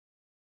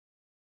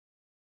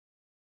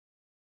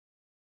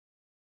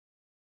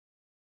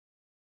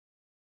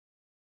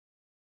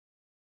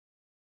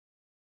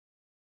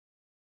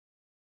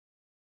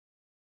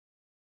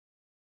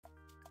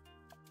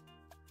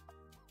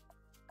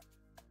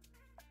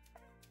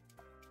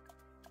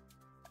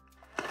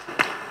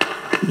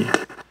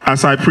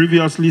As I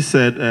previously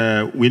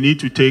said, we need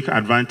to take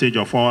advantage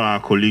of all our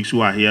colleagues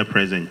who are here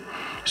present.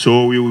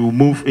 So we will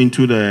move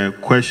into the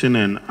question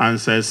and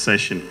answer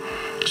session.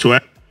 So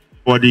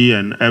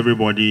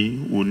everybody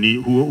will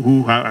need,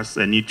 who has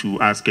a need to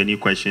ask any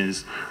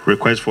questions,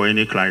 request for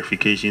any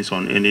clarifications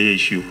on any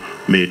issue,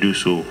 may do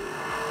so.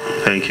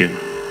 Thank you. I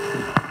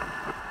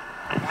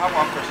have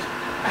one question.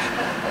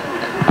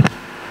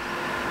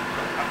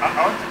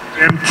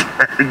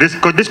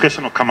 This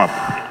question will come up.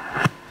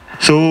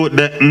 So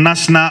the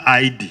national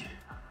ID.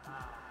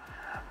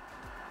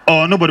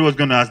 Oh, nobody was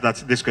going to ask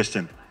this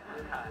question.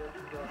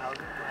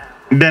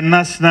 The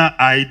national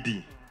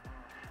ID.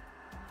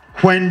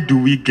 When do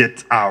we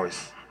get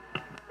ours?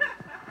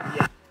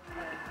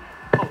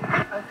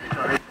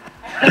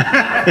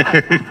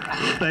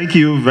 Thank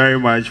you very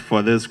much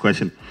for this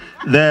question.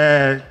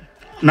 The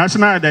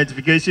National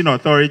Identification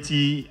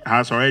Authority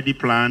has already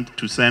planned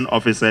to send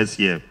officers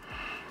here.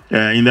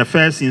 In the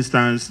first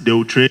instance, they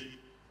will train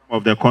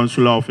of the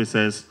consular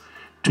officers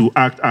to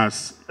act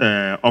as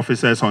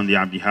officers on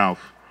their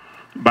behalf.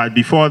 But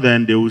before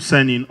then, they will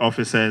send in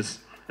officers.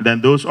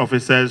 Then those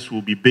officers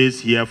will be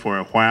based here for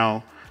a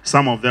while.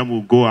 Some of them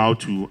will go out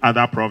to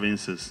other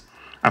provinces,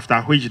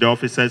 after which the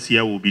officers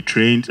here will be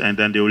trained, and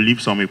then they will leave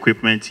some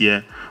equipment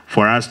here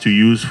for us to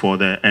use for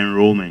the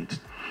enrollment.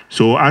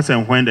 So as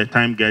and when the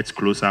time gets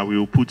closer, we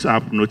will put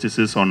up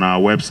notices on our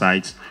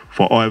websites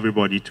for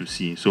everybody to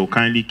see. So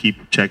kindly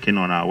keep checking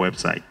on our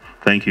website.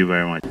 Thank you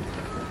very much.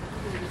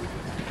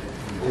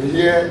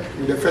 Here,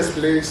 in the first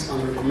place,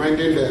 I'm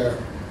recommending the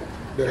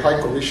High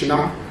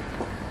Commissioner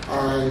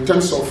in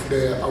terms of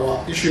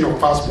our issuing of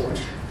passport.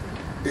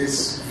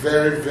 Is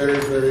very, very,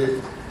 very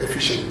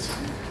efficient.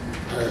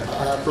 I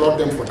applaud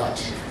them for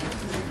that,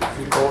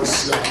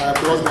 because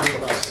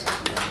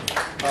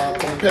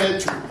compared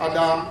to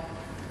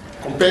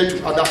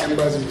other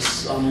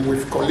embassies,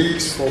 with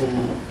colleagues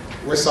from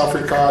West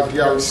Africa,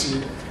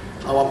 DRC,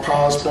 our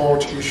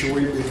passport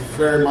issuing is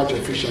very much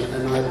efficient,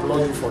 and I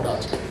applaud you for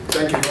that.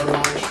 Thank you very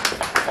much.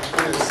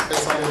 And it's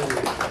excellent.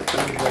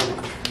 Thank you very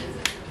much.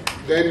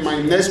 Then my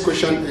next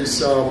question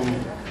is,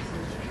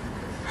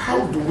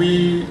 how do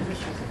we,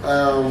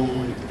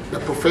 the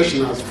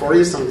professionals, for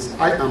instance,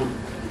 I am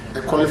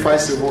a qualified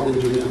civil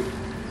engineer.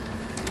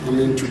 I'm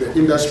into the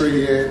industry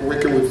here,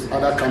 working with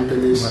other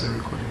companies.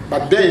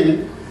 But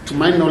then, to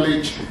my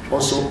knowledge,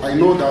 also, I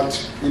know that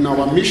in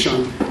our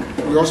mission,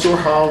 we also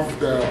have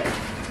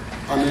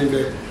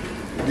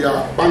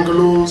their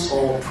bungalows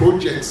or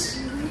projects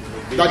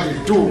that they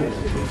do,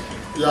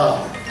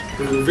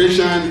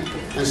 renovation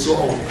and so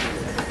on.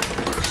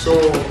 So,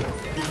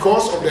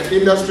 because of the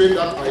industry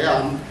that I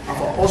am,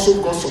 I've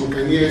also got some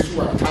Ghanaians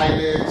who are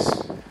tilers,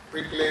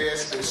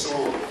 bricklayers, and so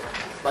on.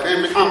 But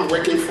then I'm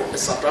working for a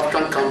South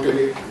African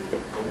company.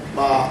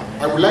 But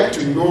I would like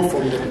to know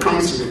from the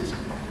consulate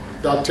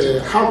that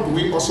how do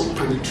we also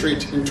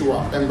penetrate into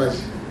our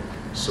embassy?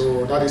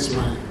 So that is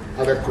my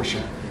other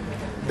question.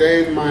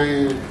 Then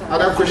my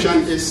other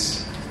question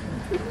is,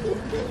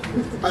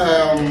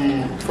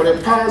 for the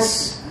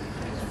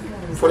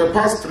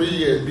past 3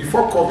 years,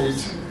 before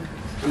COVID,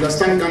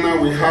 understand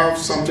Ghana, we have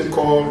something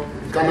called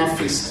Ghana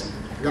Fest,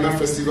 Ghana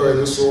Festival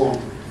and so on.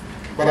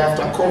 But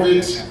after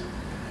COVID,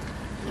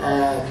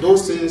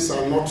 those things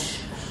are not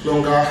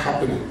longer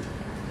happening.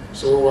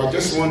 So I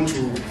just want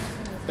to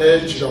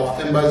urge our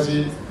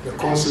embassy, the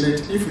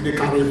consulate, if they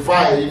can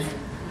revive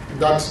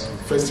that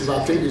festival,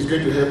 I think it's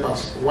going to help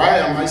us. Why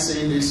am I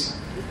saying this?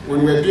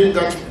 When we're doing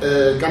that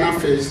Ghana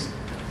Fest,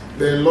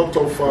 there are a lot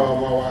of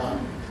our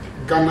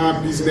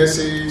Ghana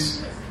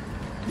businesses,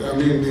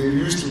 they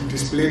used to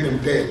display them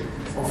there,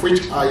 of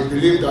which I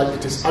believe that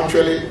it is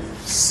actually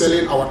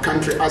selling our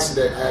country, as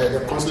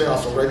the consulate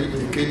has already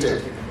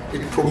indicated.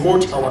 It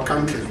promotes our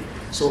country.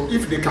 So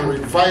if they can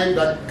revive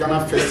that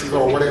Ghana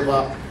Festival or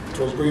whatever it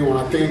was going on,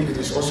 I think it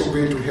is also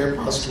going to help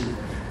us to,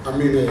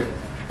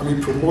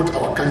 promote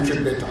our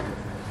country better.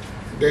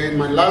 Then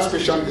my last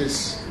question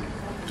is,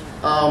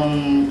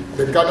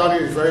 the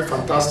gathering is very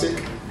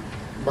fantastic,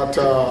 but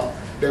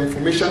the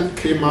information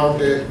came out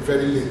there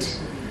very late.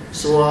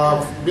 So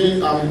I'm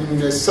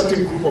in a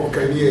certain group of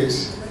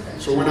Ghanaians.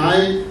 So when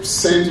I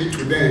sent it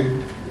to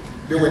them,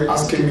 they were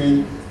asking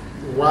me,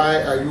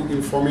 why are you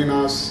informing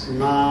us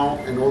now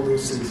and all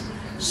those things?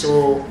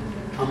 So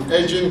I'm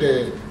urging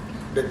the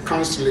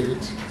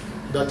consulate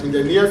that in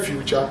the near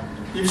future,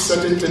 if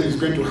certain thing is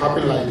going to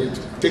happen like it,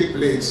 take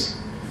place,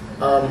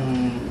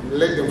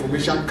 let the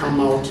information come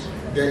out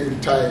there in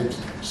time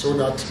so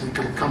that we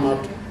can come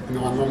out in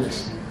our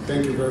knowledge.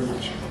 Thank you very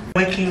much.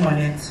 Working on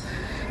it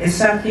is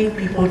something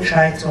people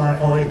try to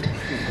avoid,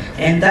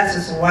 and that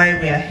is why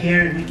we are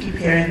here. We keep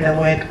hearing the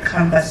word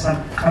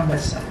cumbersome.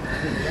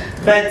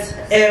 But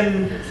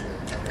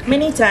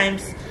many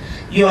times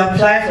you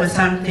apply for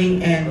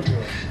something and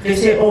they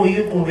say, oh,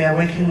 you go, we are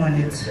working on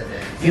it.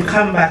 You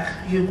come back,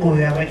 you go,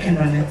 we are working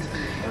on it.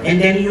 And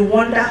then you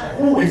wonder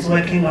who is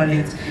working on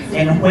it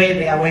and where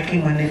they are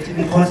working on it,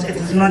 because it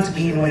is not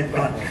being worked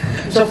on.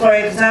 So for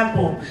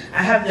example,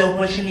 I have the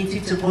opportunity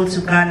to go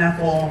to Ghana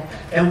for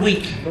a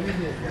week,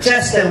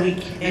 just a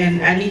week,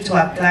 and I need to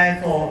apply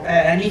for,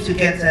 I need to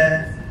get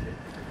a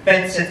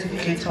birth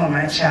certificate for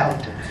my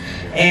child.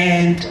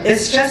 And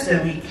it's just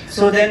a week.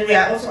 So then we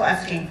are also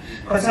asking,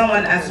 because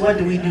someone asked, what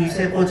do we do? You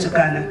say, go to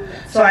Ghana.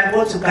 So I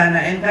go to Ghana,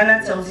 and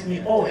Ghana tells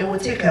me, oh, it will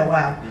take a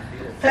while.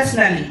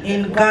 Personally,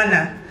 in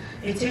Ghana,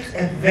 it takes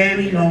a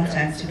very long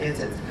time to get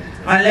it,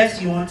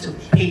 unless you want to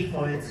pay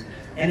for it.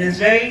 And it's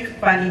very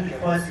funny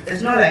because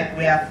it's not like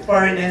we are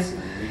foreigners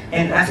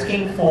and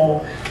asking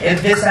for a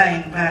visa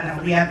in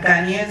Ghana. We are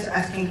Ghanaians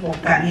asking for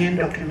Ghanaian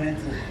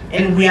documents,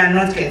 and we are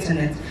not getting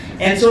it.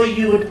 And so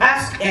you would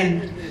ask,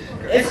 and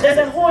it's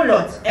a whole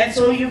lot. And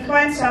so you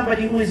find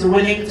somebody who is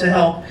willing to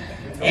help,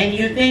 and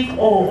you think,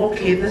 oh,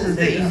 okay, this is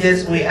the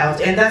easiest way out.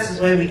 And that is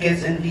where we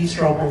get in these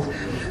troubles.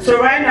 So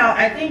right now,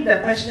 I think the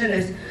question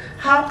is,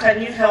 how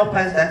can you help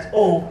us that,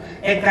 oh,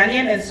 a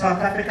Ghanaian in South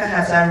Africa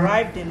has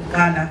arrived in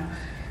Ghana?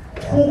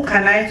 Who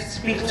can I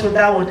speak to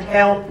that would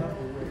help,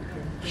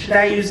 should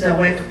I use the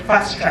word,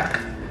 fast track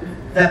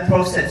the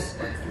process?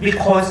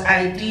 Because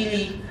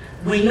ideally,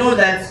 we know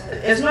that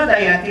it's not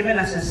that you are giving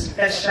us a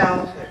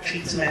special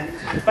treatment,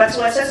 but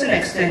to a certain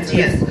extent,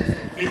 yes.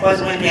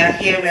 Because when we are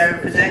here, we are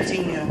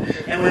representing you.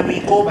 And when we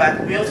go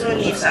back, we also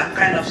need some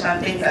kind of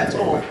something that,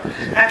 oh,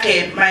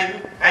 okay,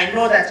 I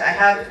know that I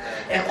have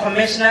a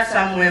commissioner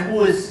somewhere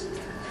who is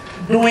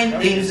doing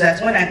things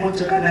that when I go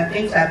to Ghana,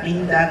 things are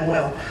being done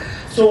well.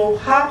 So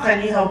how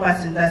can you help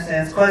us in that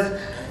sense? Because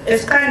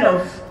it's kind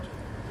of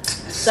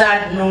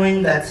sad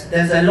knowing that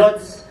there's a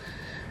lot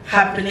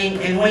happening,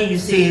 and when you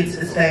say it,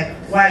 it's like,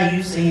 why are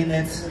you saying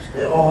it,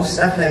 or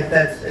stuff like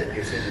that.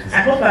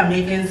 I hope I'm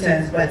making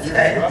sense, but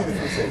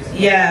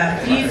yeah,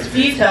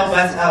 please help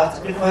us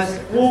out, because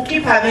we'll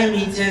keep having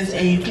meetings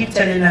and you keep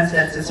telling us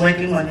that it's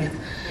working on it.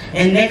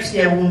 And next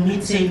year we'll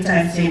meet same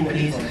time, same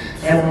place,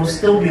 and we'll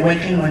still be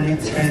working on it.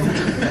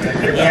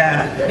 And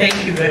yeah,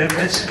 thank you very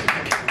much.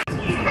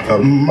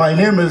 My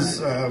name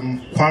is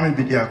Kwame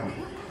Bidiako.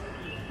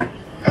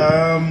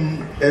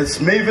 It's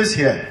Mavis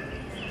here.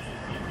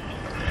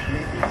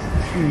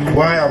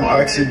 Why I'm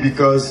asking,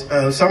 because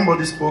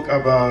somebody spoke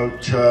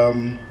about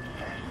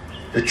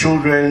the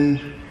children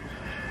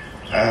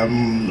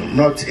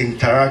not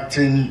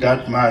interacting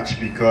that much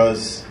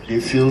because they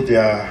feel they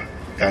are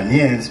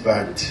Ghanaians,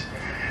 but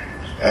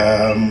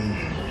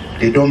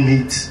they don't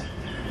meet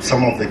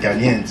some of the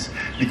Ghanaians.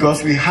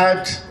 Because we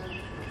had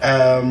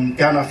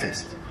Ghana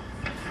Fest,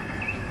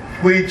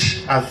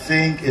 which I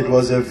think it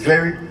was a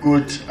very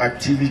good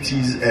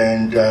activities,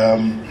 and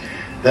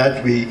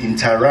that we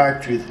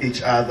interact with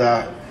each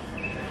other.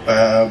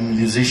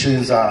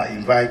 Musicians are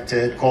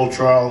invited,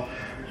 cultural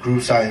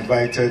groups are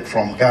invited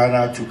from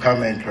Ghana to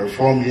come and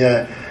perform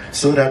here,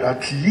 so that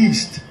at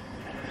least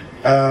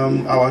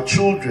our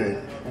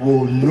children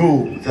will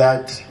know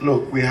that,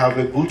 look, we have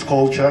a good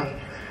culture,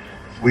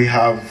 we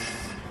have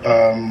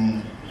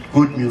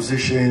good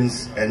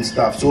musicians and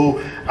stuff.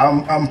 So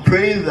I'm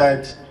praying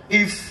that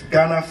if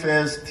Ghana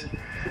Fest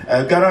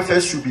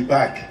should be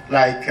back.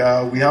 Like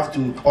we have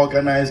to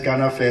organize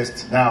Ghana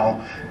Fest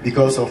now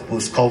because of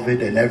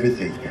post-COVID and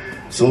everything.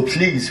 So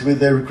please, with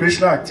the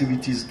recreational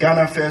activities,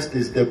 Ghana Fest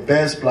is the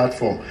best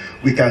platform.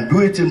 We can do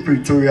it in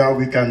Pretoria,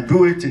 we can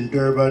do it in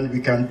Durban, we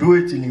can do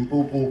it in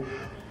Limpopo,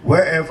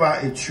 wherever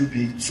it should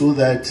be, so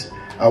that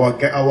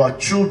our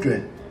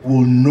children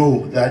will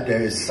know that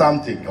there is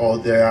something, or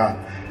there are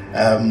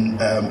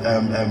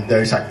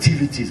there is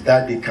activities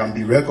that they can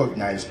be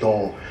recognized,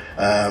 or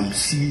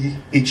see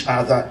each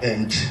other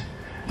and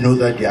know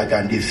that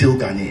they feel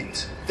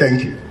Ghanaians.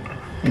 Thank you.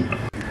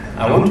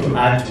 I want to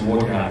add to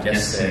what you have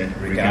just said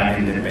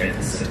regarding the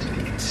birth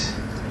certificate.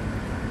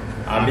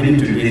 I've been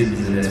into this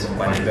business for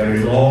quite a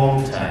very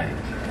long time.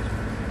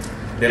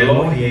 The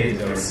law here is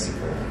very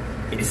simple.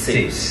 It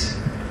says,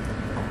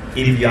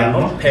 if you are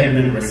not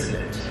permanent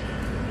resident,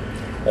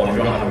 or you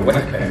don't have a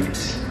work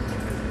permit,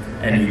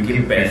 and you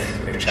give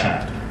birth to a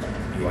child,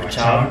 your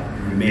child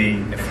will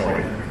remain a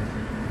foreigner.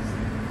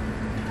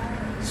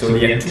 So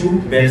there are two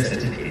birth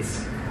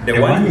certificates. The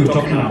one you're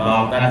talking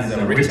about, that is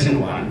a written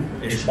one,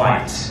 is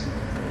white.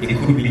 It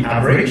could be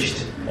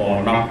abridged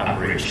or not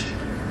abridged.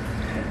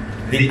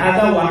 The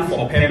other one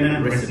for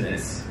permanent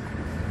residents,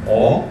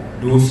 or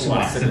those who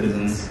are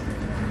citizens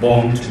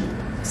born to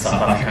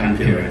South African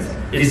parents,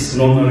 is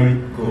normally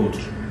good,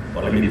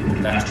 or let me put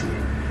it that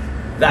way.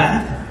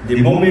 That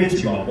the moment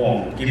you are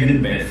born,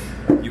 given birth,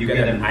 you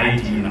get an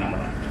ID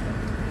number.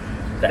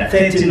 That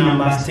 30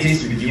 number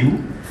stays with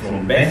you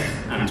from birth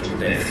until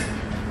death.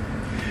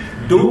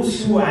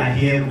 Those who are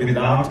here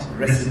without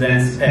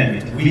residence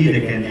permit, we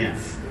the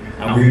Kenyans,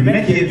 and we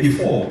met here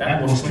before,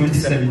 that was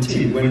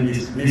 2017 when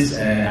Ms.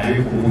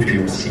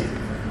 Ayoko was here.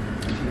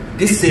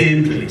 This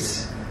same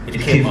place,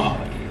 it came up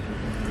again.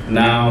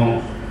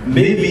 Now,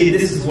 maybe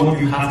this is what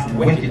you have to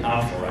work it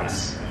out for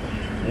us.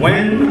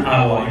 When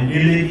our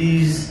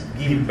ladies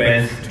give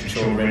birth to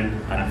children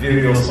at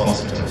various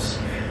hospitals,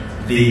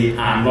 they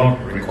are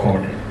not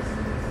recorded.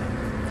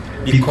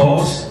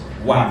 Because,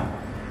 one,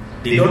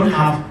 they don't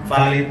have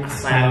valid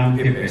asylum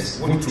papers,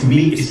 which to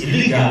me is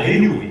illegal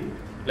anyway.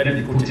 Let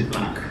me put it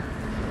blank.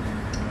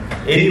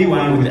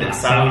 Anyone with an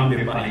asylum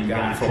paper in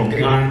Ghana, from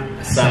Ghana,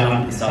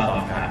 asylum in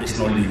South Africa is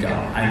not legal.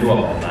 I know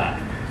about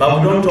that.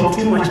 But we don't talk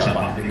too much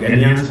about the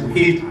Ghanaians who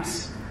hate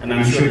us. And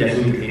I'm sure they're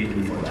going to hate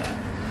me for that.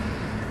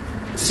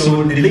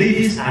 So the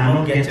ladies are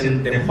not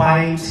getting the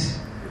white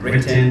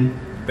written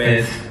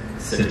birth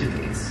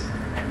certificates.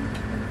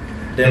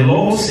 The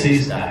law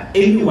says that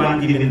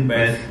anyone giving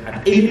birth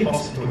at any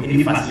hospital,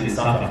 any facility in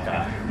South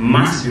Africa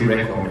must be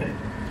recorded.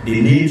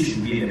 The name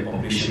should be in the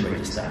population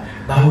register.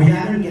 But we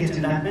aren't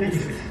getting that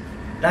benefit.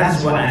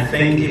 That's why I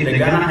think if the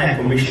Ghana High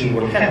Commission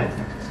will help,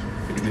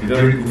 it will be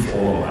very good for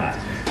all of us.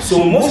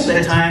 So most of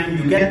the time,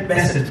 you get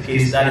birth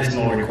certificates that is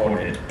not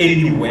recorded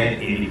anywhere,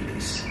 any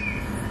place.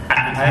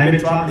 I am a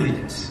travel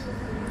agent.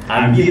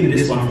 I've been in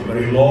this one for a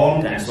very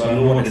long time, so I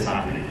know what is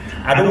happening.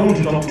 I don't want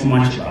to talk too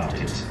much about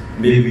it.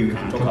 Maybe we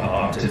can talk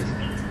about it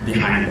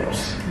behind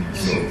us.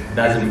 So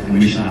that's the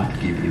information I have to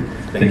give you.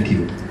 Thank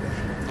you.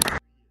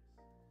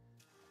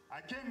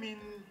 I came in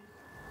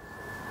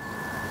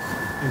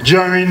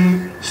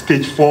during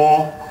stage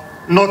 4,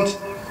 not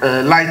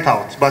light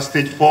out, but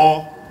stage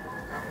 4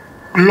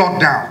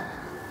 lockdown.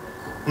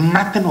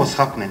 Nothing was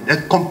happening, a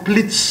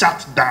complete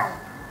shutdown.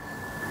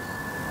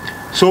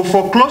 So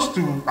for close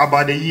to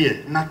about a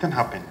year, nothing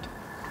happened.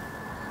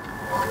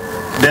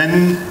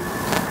 Then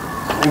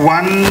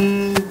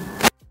one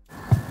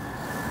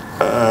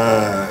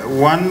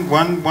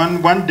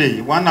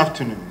day, one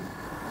afternoon,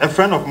 a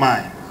friend of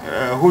mine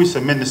who is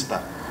a minister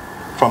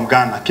from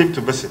Ghana came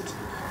to visit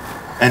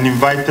and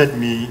invited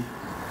me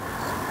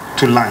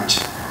to lunch.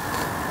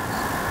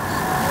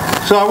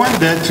 So I went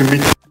there to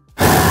meet her.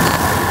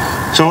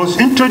 So I was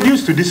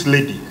introduced to this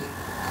lady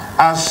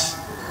as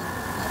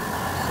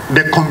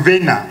the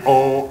convener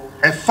or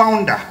a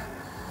founder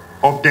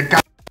of the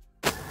Ghana.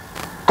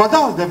 Because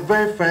that was the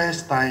very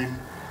first time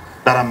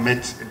that I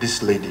met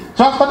this lady.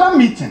 So after that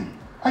meeting,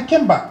 I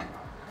came back.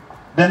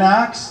 Then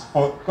I asked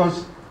for,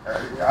 because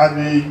at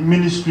the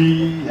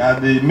ministry,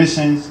 at the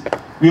missions,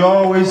 we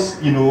always,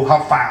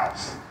 have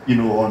files,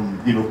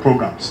 on,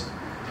 programs.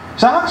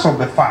 So I asked for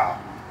the file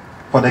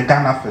for the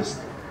Ghana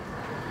Fest.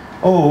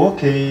 Oh,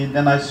 okay.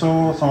 Then I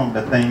saw some of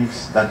the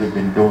things that they've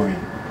been doing.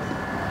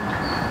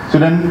 So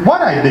then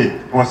what I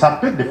did was I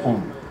picked the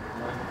phone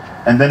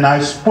and then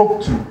I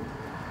spoke to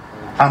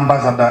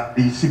Ambassador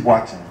E.C.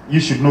 Boateng.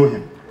 You should know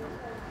him,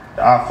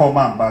 our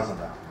former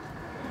ambassador.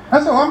 I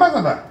said, oh,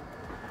 Ambassador,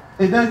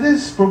 there's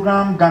this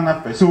program,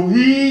 Ghana Fest. So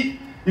he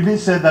even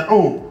said that,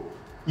 oh,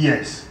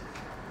 yes,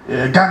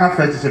 Ghana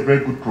Fest is a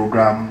very good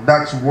program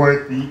that's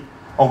worthy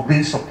of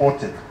being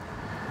supported.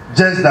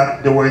 Just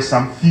that there were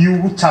some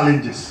few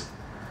challenges.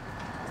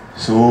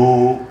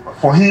 So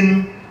for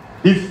him,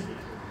 if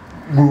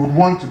we would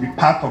want to be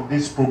part of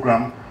this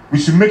program, we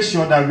should make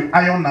sure that we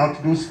iron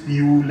out those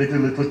few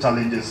little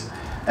challenges,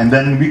 and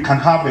then we can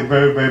have a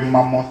very, very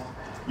mammoth,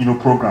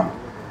 program.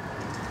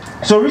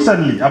 So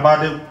recently,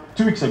 about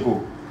 2 weeks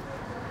ago,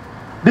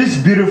 this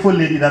beautiful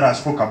lady that I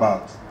spoke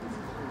about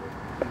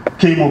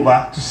came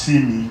over to see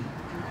me.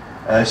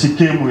 She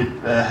came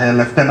with her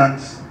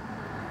lieutenants.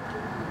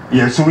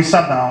 Yeah, so we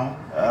sat down,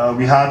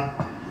 we had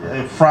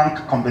a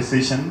frank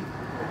conversation,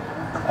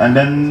 and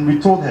then we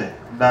told her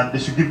that they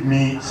should give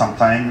me some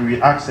time.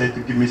 We asked her to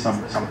give me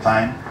some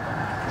time.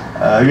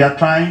 We are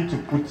trying to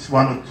put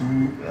one or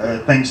two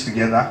things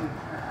together.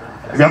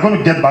 We are going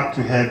to get back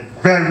to her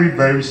very,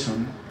 very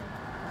soon.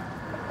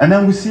 And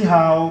then we see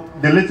how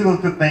the little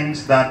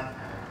things that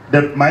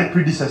my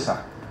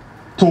predecessor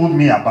told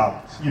me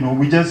about,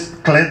 we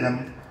just clear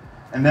them,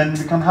 and then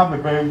we can have a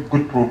very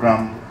good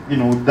program,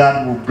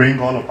 that will bring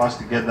all of us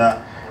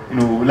together,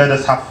 let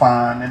us have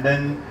fun, and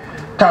then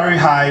carry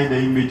high the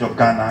image of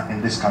Ghana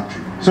in this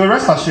country. So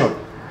rest assured,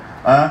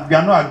 we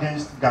are not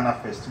against Ghana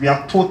Fest. We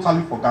are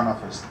totally for Ghana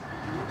Fest.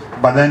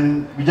 But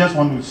then we just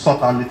want to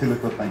sort out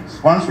little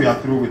things. Once we are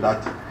through with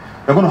that,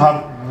 we're going to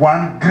have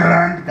one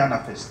grand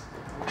Ghana Fest.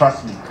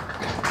 Trust me.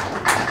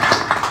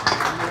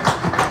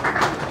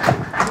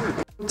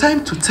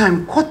 Time to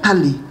time,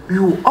 quarterly, we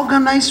will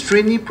organize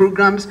training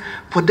programs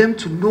for them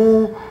to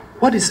know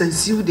what is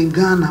ensued in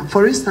Ghana.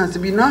 For instance,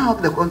 we now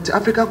have the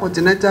African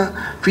Continental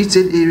Free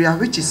Trade Area,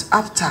 which is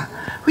AFTA,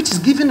 which is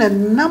giving a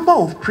number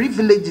of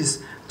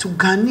privileges to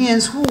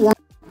Ghanaians who want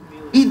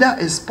either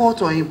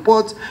export or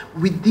import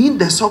within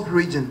the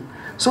sub-region.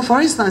 So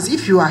for instance,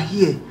 if you are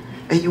here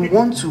and you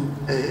want to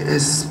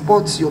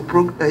export your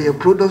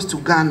products to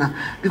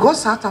Ghana,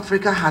 because South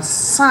Africa has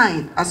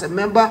signed as a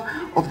member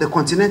of the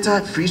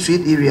Continental Free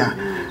Trade Area,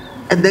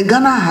 and then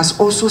Ghana has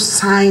also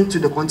signed to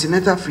the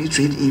Continental Free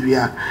Trade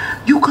Area,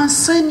 you can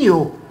send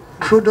your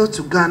product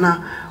to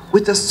Ghana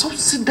with a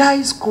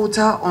subsidized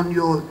quota on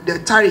the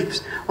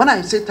tariffs. When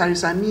I say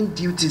tariffs, I mean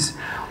duties.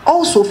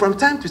 Also, from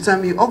time to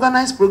time, we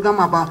organize program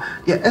about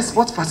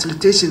export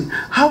facilitation.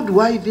 How do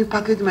I even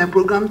package my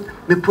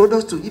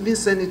products to even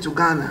send it to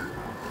Ghana?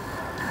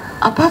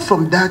 Apart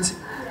from that,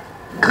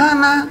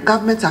 Ghana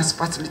government has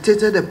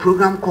facilitated a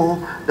program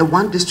called the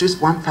One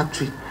District, One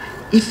Factory.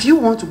 If you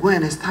want to go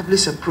and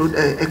establish a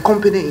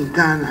company in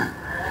Ghana,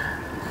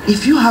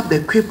 if you have the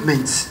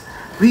equipment,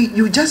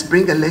 you just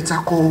bring a letter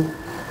called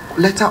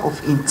letter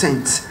of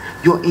intent,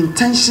 your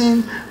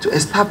intention to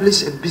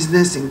establish a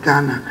business in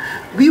Ghana.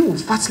 We will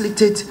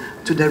facilitate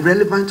to the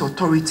relevant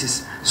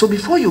authorities. So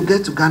before you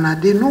get to Ghana,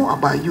 they know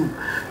about you.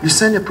 You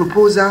send a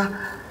proposal,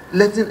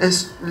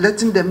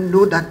 letting them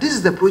know that this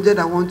is the project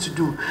I want to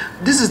do.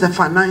 This is the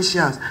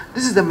financials.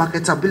 This is the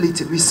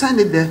marketability. We send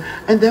it there,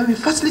 and then we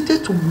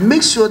facilitate to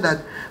make sure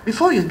that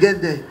before you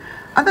get there,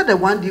 under the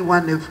 1D,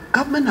 1F,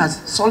 government has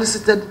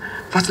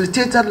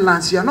facilitated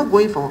lands. You are not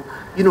going for,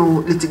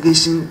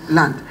 litigation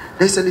land.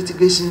 There's a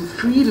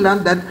litigation-free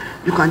land that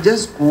you can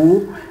just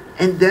go,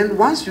 and then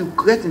once you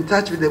get in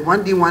touch with the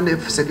 1D,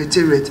 1F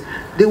Secretariat,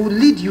 they will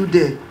lead you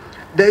there.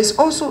 There is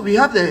also, we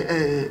have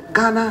the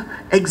Ghana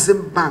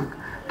Exim Bank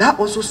that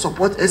also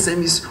supports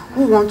SMEs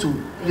who want to,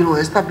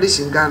 establish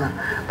in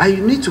Ghana. And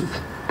you need to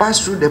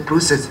pass through the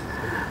process.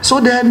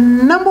 So there are a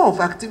number of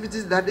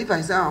activities that if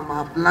I say I'm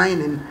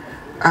applying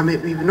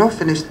and we've not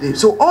finished there.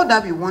 So all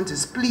that we want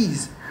is,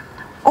 please,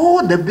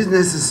 all the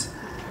businesses,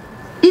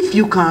 if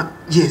you can,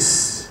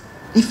 yes,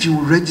 if you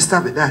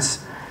register with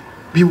us,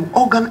 we will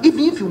organize, even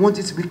if you want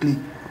it weekly,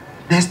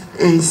 the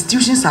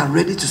institutions are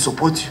ready to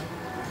support you.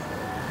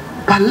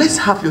 But let's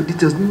have your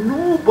details.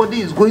 Nobody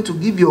is going to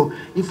give your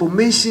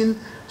information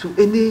to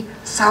any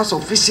SARS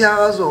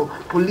officials or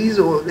police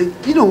or,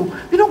 you're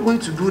not going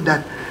to do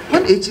that.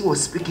 When H.E.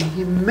 was speaking,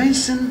 he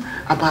mentioned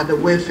about the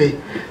welfare.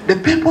 The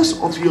purpose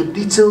of your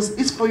details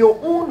is for your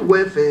own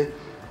welfare,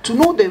 to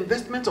know the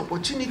investment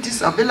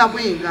opportunities available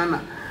in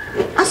Ghana.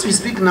 As we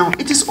speak now,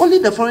 it is only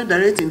the foreign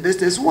direct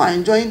investors who are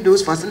enjoying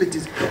those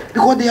facilities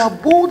because they are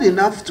bold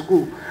enough to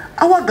go.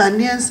 Our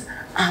Ghanaians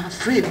are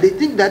afraid. They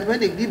think that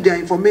when they give their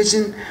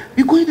information,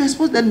 we're going to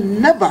expose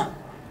them. Never.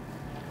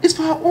 It's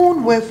for our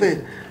own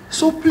welfare.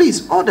 So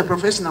please, all the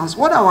professionals,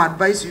 what I would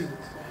advise you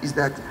is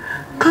that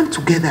come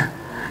together.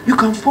 You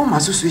can form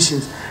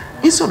associations.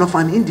 Instead of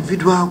an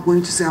individual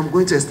going to say, I'm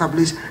going to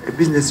establish a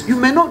business, you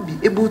may not be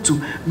able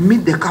to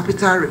meet the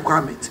capital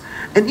requirement.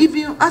 And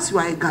even as you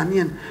are a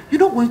Ghanaian,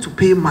 you're not going to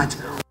pay much.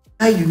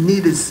 All you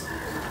need is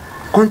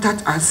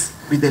contact us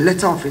with the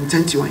letter of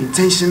intent, your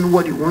intention,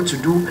 what you want to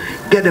do,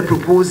 get a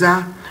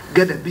proposal,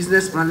 get a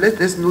business plan, let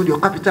us know your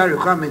capital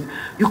requirement.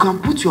 You can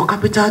put your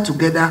capital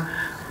together,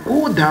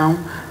 go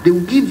down, they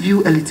will give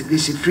you a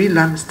litigation-free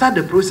land, start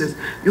the process.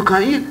 You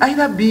can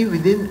either be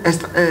within,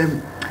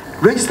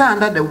 register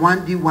under the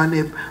 1D,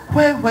 1F,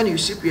 where when you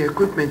ship your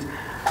equipment,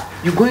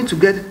 you're going to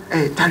get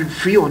a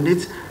tariff-free on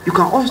it. You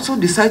can also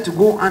decide to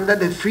go under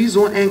the free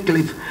zone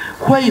enclave,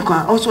 where you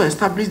can also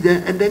establish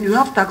there, and then you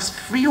have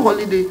tax-free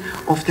holiday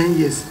of 10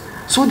 years.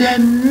 So there are a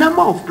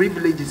number of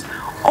privileges.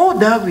 All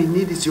that we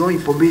need is your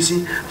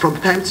information from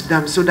time to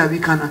time so that we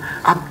can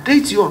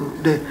update you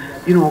on the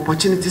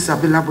opportunities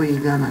available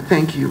in Ghana.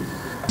 Thank you.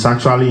 It's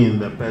actually in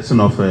the person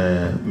of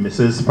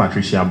Mrs.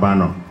 Patricia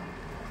Bano.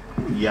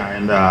 Yeah,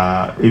 and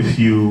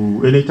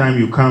anytime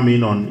you come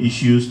in on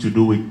issues to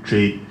do with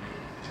trade,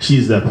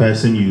 she's the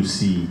person you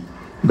see.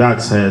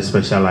 That's her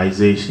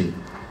specialization.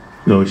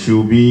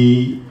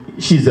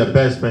 She's the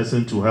best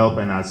person to help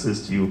and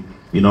assist you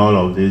in all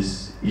of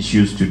these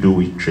issues to do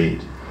with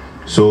trade.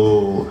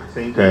 So I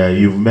think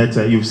you've met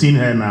her, you've seen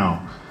her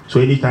now. So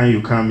anytime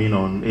you come in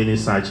on any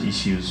such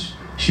issues,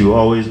 she will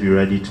always be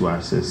ready to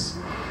assist.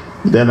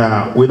 Then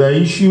with the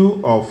issue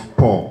of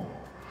Paul,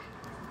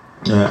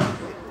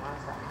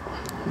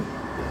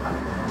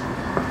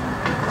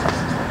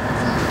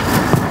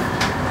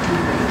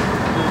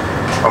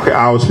 okay,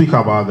 I'll speak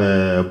about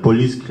the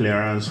police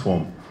clearance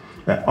form.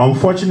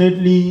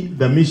 Unfortunately,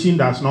 the mission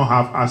does not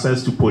have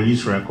access to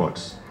police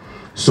records.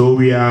 So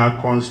we are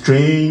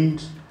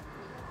constrained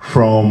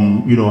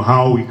from,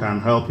 how we can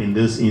help in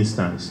this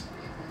instance.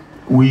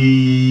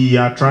 We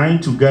are trying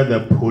to get the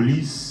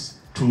police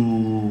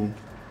to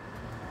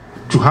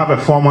have a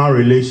formal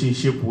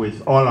relationship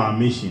with all our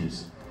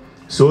missions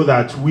so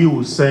that we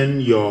will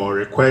send your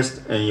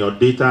request and your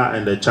data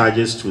and the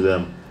charges to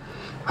them.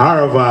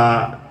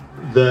 However,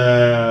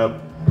 the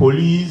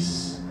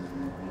police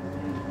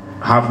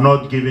have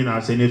not given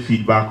us any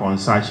feedback on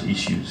such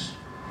issues.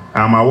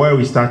 I'm aware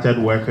we started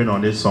working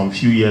on this some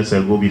few years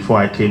ago before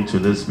I came to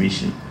this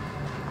mission.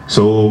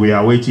 So we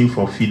are waiting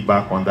for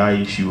feedback on that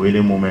issue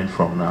any moment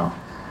from now.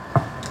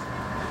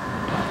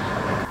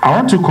 I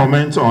want to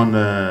comment on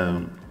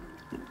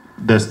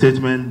the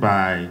statement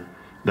by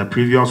the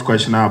previous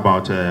questioner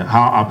about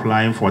how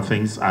applying for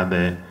things at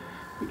the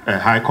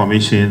High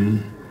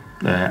Commission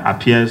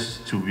appears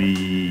to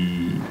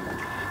be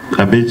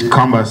a bit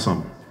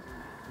cumbersome.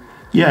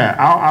 Yeah,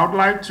 I would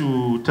like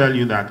to tell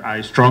you that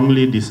I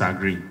strongly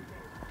disagree.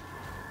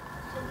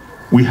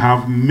 We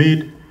have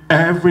made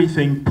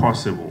everything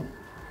possible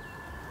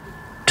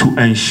to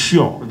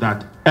ensure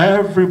that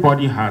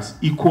everybody has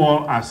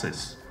equal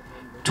access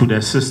to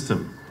the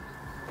system.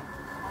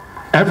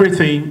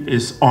 Everything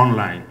is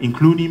online,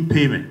 including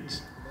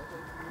payment.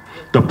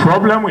 The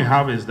problem we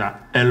have is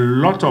that a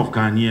lot of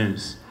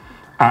Ghanaians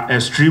are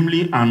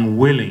extremely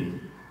unwilling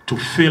to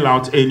fill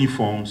out any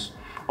forms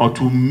or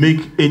to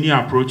make any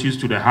approaches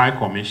to the High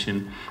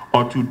Commission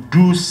or to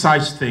do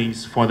such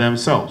things for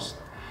themselves.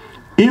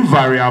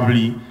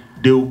 Invariably,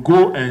 they will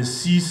go and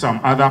see some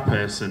other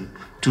person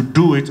to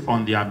do it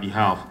on their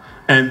behalf,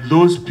 and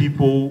those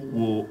people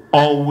will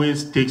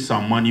always take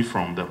some money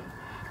from them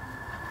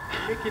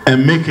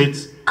and make it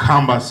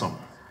cumbersome.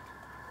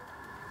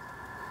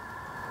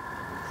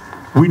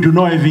 We do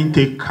not even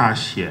take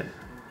cash here.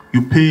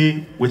 You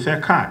pay with a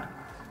card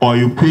or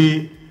you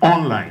pay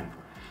online.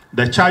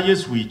 The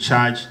charges we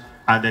charge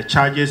are the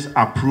charges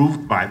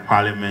approved by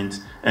Parliament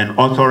and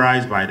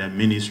authorized by the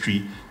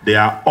ministry. They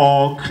are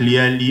all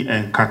clearly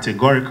and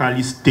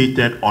categorically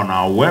stated on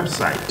our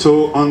website.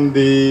 So on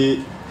the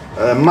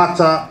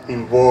matter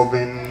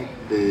involving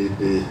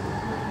the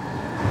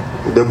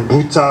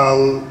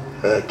brutal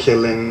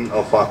killing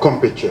of our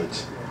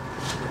compatriots,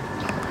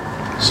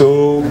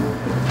 so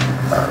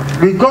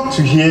we got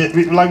to hear,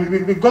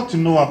 we got to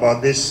know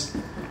about this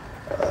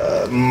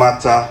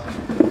matter.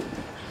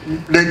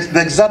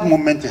 The exact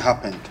moment it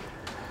happened,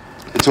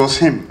 it was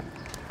him,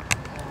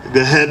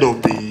 the head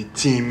of the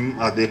team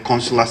at the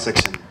consular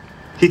section.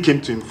 He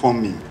came to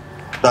inform me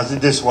that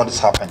this is what has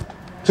happened.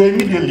 So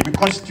immediately we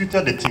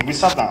constituted the team. We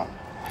sat down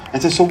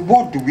and said, so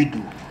what do we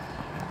do?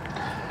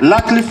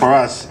 Luckily for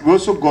us, we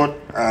also got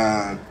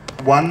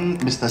one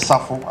Mr.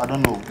 Safo. I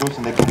don't know, those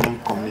in the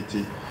Kenyan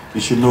community,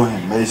 you should know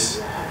him.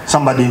 He's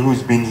somebody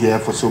who's been here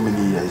for so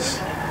many years.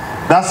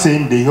 That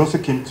same day, he also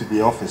came to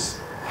the office,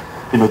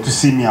 to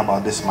see me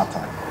about this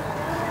matter.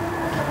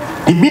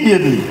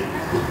 Immediately,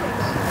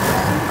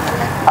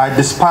 I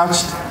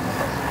dispatched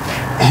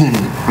him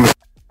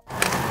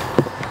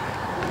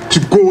to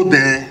go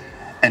there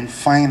and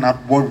find out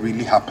what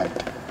really happened.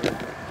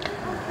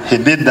 He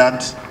did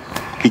that.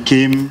 He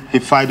came, he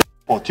filed a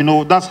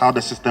report. That's how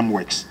the system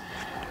works.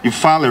 You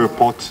file a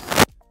report,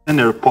 send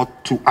a report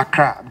to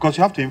Accra, because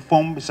you have to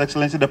inform His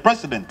Excellency the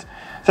President.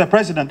 Say,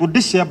 President, would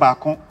this year back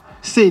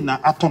say na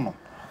atono?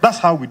 That's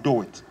how we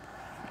do it.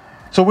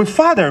 So we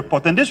filed a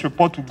report, and this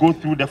report will go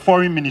through the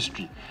Foreign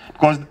Ministry,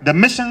 because the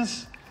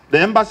missions, the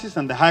embassies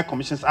and the high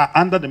commissions are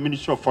under the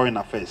Ministry of Foreign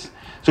Affairs.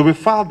 So we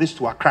filed this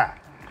to Accra.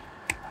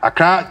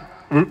 Accra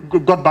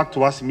got back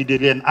to us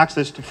immediately and asked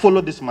us to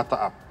follow this matter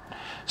up.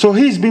 So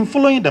he's been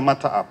following the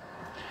matter up.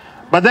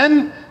 But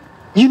then,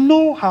 you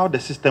know how the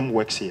system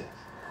works here.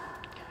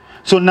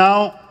 So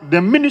now,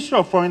 the Ministry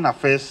of Foreign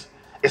Affairs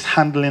is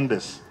handling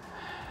this.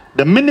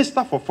 The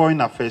Minister for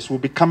Foreign Affairs will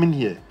be coming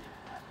here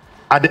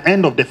at the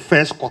end of the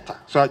first quarter.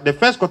 So the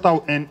first quarter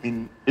will end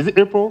in, is it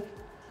April?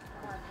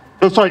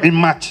 Oh, sorry, in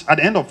March, at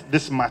the end of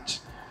this March,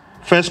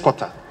 first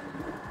quarter.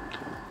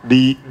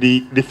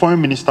 The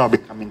Foreign Minister will be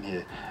coming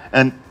here.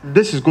 And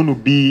this is going to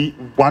be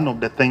one of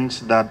the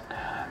things that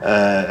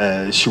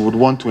she would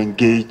want to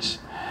engage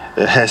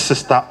her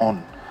sister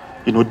on,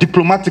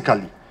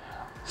 diplomatically.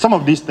 Some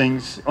of these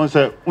things,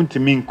 also,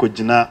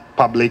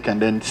 public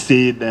and then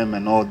say them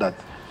and all that.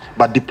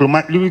 But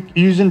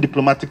using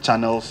diplomatic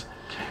channels,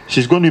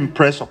 she's going to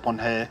impress upon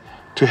her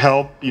to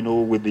help,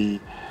 with the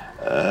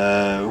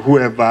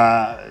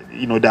whoever,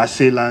 the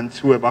assailants,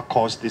 whoever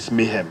caused this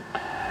mayhem.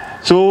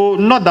 So,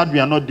 not that we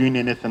are not doing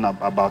anything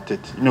about it.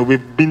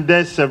 We've been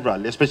there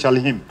severally, especially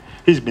him.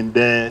 He's been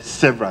there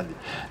severally.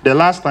 The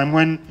last time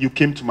when you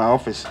came to my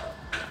office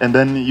and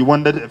then you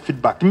wanted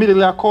feedback,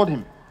 immediately I called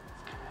him.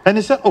 And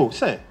he said, oh,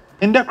 sir,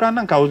 in that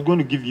Kranank, I was going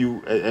to give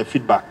you a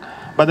feedback.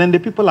 But then the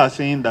people are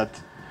saying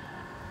that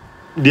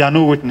there are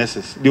no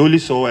witnesses. They only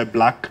saw a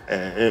black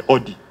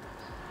Audi.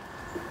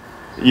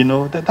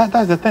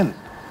 That's the thing.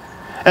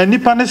 And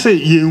Nipane say,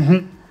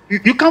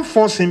 you can't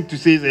force him to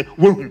say,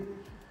 well,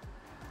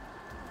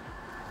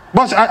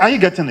 but are you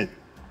getting it?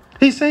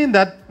 He's saying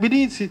that we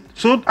didn't see.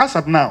 So as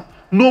of now,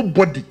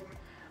 nobody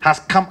has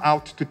come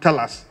out to tell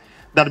us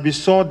that we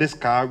saw this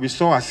car, we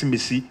saw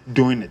Asimisi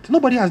doing it.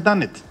 Nobody has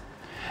done it.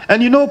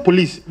 And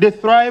police, they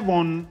thrive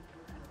on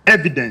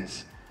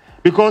evidence.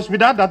 Because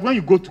without that, when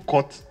you go to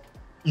court,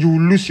 you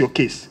will lose your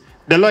case.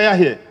 The lawyer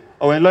here,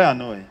 a lawyer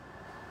no.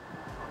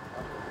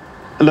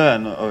 Lawyer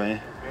no.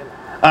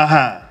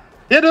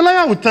 Yeah, the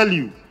lawyer will tell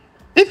you,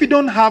 if you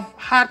don't have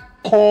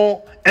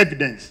hardcore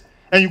evidence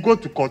and you go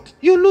to court,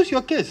 you lose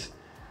your case.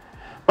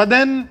 But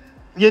then,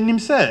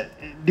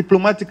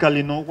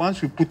 diplomatically,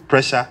 once we put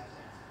pressure,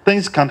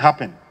 things can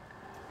happen.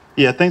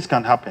 Yeah, things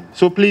can happen.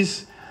 So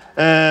please,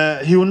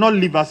 he will not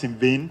leave us in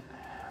vain.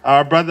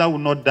 Our brother will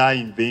not die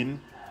in vain.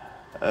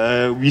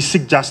 We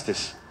seek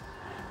justice.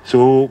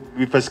 So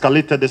we've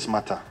escalated this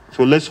matter.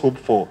 So let's hope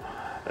for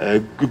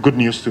good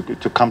news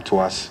to come to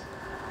us.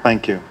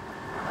 Thank you.